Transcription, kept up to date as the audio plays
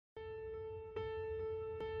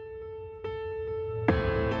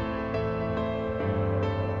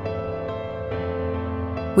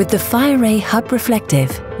With the Fireray Hub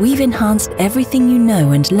Reflective, we've enhanced everything you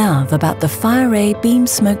know and love about the Fireray beam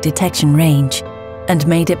smoke detection range and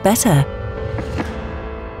made it better.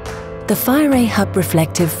 The Fireray Hub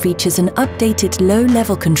Reflective features an updated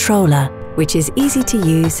low-level controller, which is easy to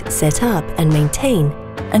use, set up and maintain,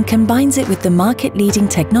 and combines it with the market-leading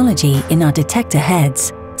technology in our detector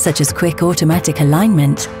heads, such as quick automatic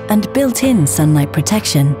alignment and built-in sunlight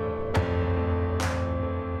protection.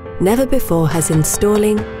 Never before has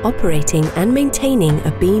installing, operating and maintaining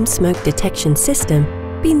a beam smoke detection system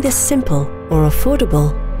been this simple or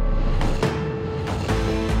affordable.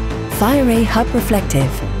 Fireray Hub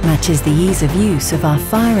Reflective matches the ease of use of our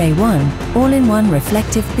Fireray One all-in-one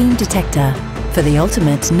reflective beam detector for the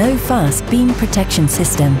ultimate no-fuss beam protection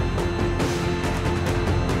system.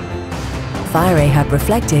 Fireray Hub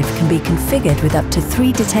Reflective can be configured with up to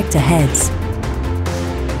 3 detector heads.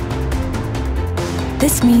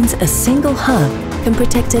 This means a single hub can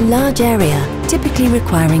protect a large area, typically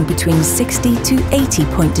requiring between 60 to 80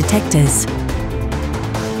 point detectors.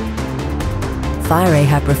 Fireray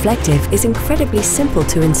Hub Reflective is incredibly simple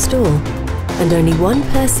to install, and only one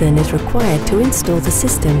person is required to install the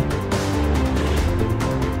system.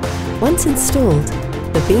 Once installed,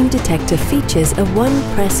 the beam detector features a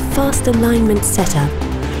one-press fast alignment setup,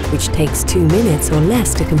 which takes 2 minutes or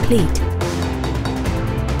less to complete.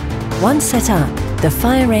 Once set up, the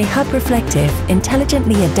Fireray Hub Reflective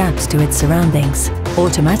intelligently adapts to its surroundings,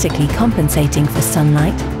 automatically compensating for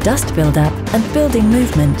sunlight, dust buildup, and building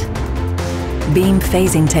movement. Beam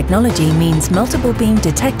phasing technology means multiple beam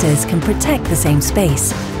detectors can protect the same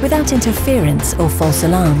space without interference or false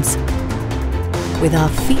alarms. With our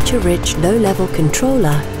feature-rich low-level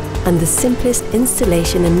controller and the simplest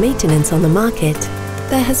installation and maintenance on the market,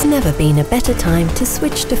 there has never been a better time to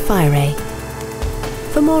switch to Fireray.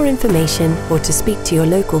 For more information or to speak to your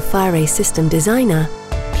local Fireray system designer,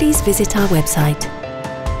 please visit our website.